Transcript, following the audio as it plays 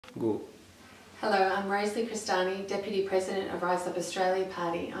Go. Hello, I'm Rosalie Crestani, Deputy President of Rise Up Australia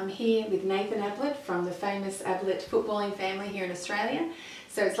Party. I'm here with Nathan Ablett from the famous Ablett footballing family here in Australia.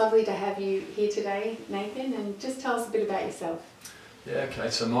 So it's lovely to have you here today, Nathan, and just tell us a bit about yourself. Yeah, okay,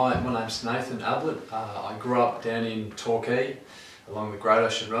 so my name's Nathan Ablett. I grew up down in Torquay along the Great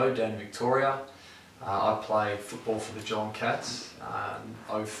Ocean Road down in Victoria. I played football for the Geelong Cats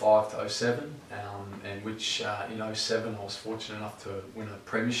 05 to 07, and which in 07 I was fortunate enough to win a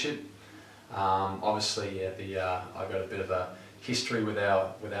premiership. Obviously, yeah, I got a bit of a history with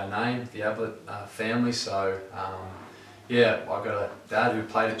our name, the Ablett family. So yeah, I got a dad who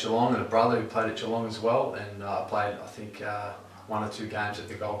played at Geelong and a brother who played at Geelong as well, and I played I think 1 or 2 games at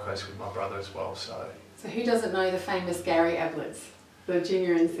the Gold Coast with my brother as well. So who doesn't know the famous Gary Abletts, the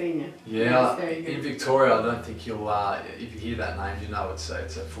junior and senior? Yeah, in Victoria, I don't think you'll, if you hear that name, you know it's a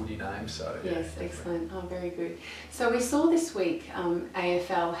footy name. So yeah. Yes, excellent. Oh, very good. So we saw this week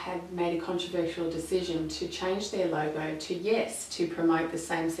AFL had made a controversial decision to change their logo to Yes, to promote the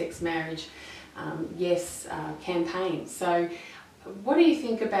same-sex marriage Yes campaign. So what do you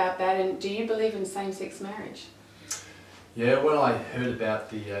think about that, and do you believe in same-sex marriage? Yeah, when I heard about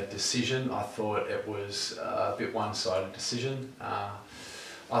the decision, I thought it was a bit one-sided decision.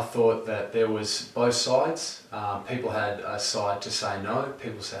 I thought that there was both sides. People had a side to say no,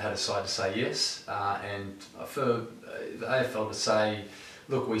 people had a side to say yes, and for the AFL to say,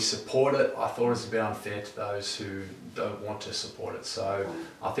 look, we support it, I thought it was a bit unfair to those who don't want to support it. So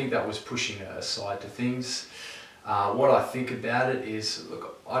I think that was pushing a side to things. What I think about it is,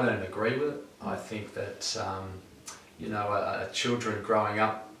 look, I don't agree with it. I think that children growing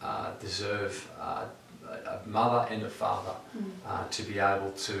up deserve a mother and a father to be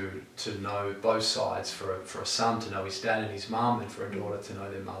able to know both sides, for a son to know his dad and his mum, and for a daughter to know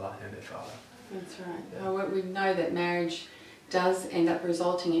their mother and their father. That's right. Yeah. Well, we know that marriage does end up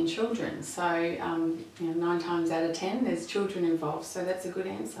resulting in children, so 9 times out of 10 there's children involved, so that's a good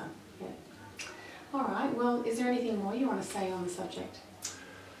answer. Yeah. All right, well, is there anything more you want to say on the subject?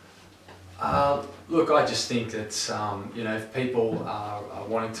 Look, I just think that if people are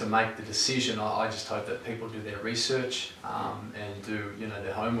wanting to make the decision, I just hope that people do their research and do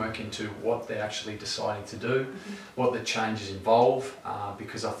their homework into what they're actually deciding to do, what the changes involve,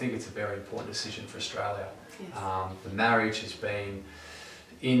 because I think it's a very important decision for Australia. Yes. The marriage has been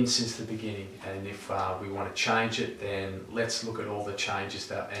in since the beginning, and if we want to change it, then let's look at all the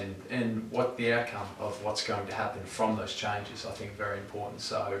changes and what the outcome of what's going to happen from those changes. I think very important.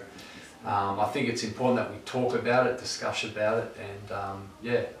 So. I think it's important that we talk about it, discuss about it, and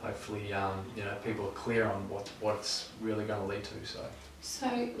yeah, hopefully people are clear on what it's really going to lead to.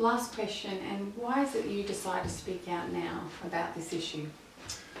 So last question, and why is it you decide to speak out now about this issue?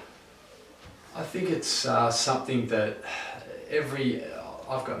 I think it's something that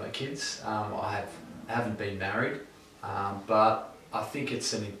I've got no kids, I haven't been married, but I think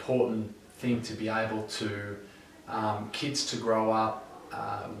it's an important thing to be able to, kids to grow up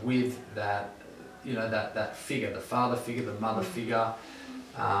with that, that figure, the father figure, the mother figure,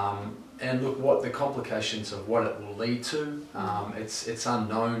 and look what the complications of what it will lead to. It's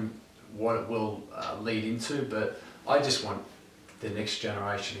unknown what it will lead into, but I just want the next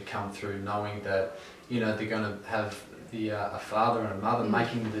generation to come through knowing that they're going to have a father and a mother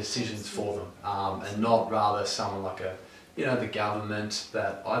making the decisions for them, and not rather someone like the government.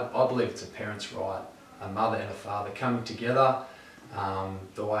 That I believe it's a parent's right, a mother and a father coming together.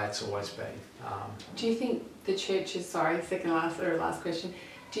 The way it's always been. Do you think the churches, last question,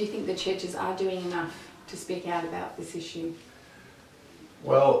 do you think the churches are doing enough to speak out about this issue?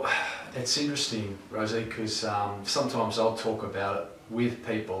 Well, it's interesting, Rosie, because sometimes I'll talk about it with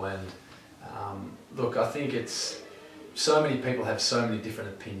people, and look, I think it's, so many people have so many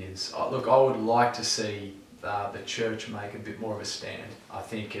different opinions. Look, I would like to see the church make a bit more of a stand. I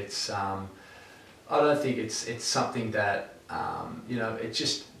think it's, I don't think it's something that it's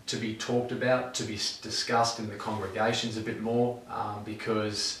just to be talked about, to be discussed in the congregations a bit more,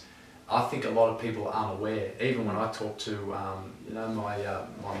 because I think a lot of people aren't aware. Even when I talk to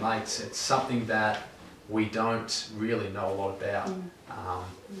my mates, it's something that we don't really know a lot about.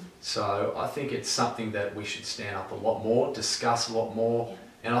 So I think it's something that we should stand up a lot more, discuss a lot more,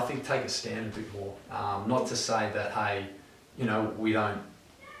 and I think take a stand a bit more. Not to say that, hey,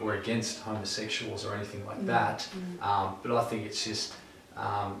 we're against homosexuals or anything like that, but I think it's just,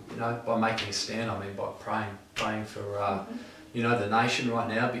 by making a stand, I mean by praying for, the nation right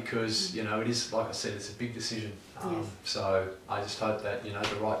now, because, it is, like I said, it's a big decision. So I just hope that,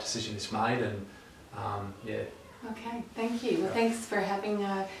 the right decision is made, and yeah. Okay, thank you. Well,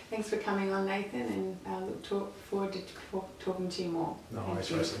 thanks for coming on, Nathan, and I look forward to talking to you more. No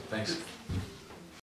worries, Rosalie. Thanks.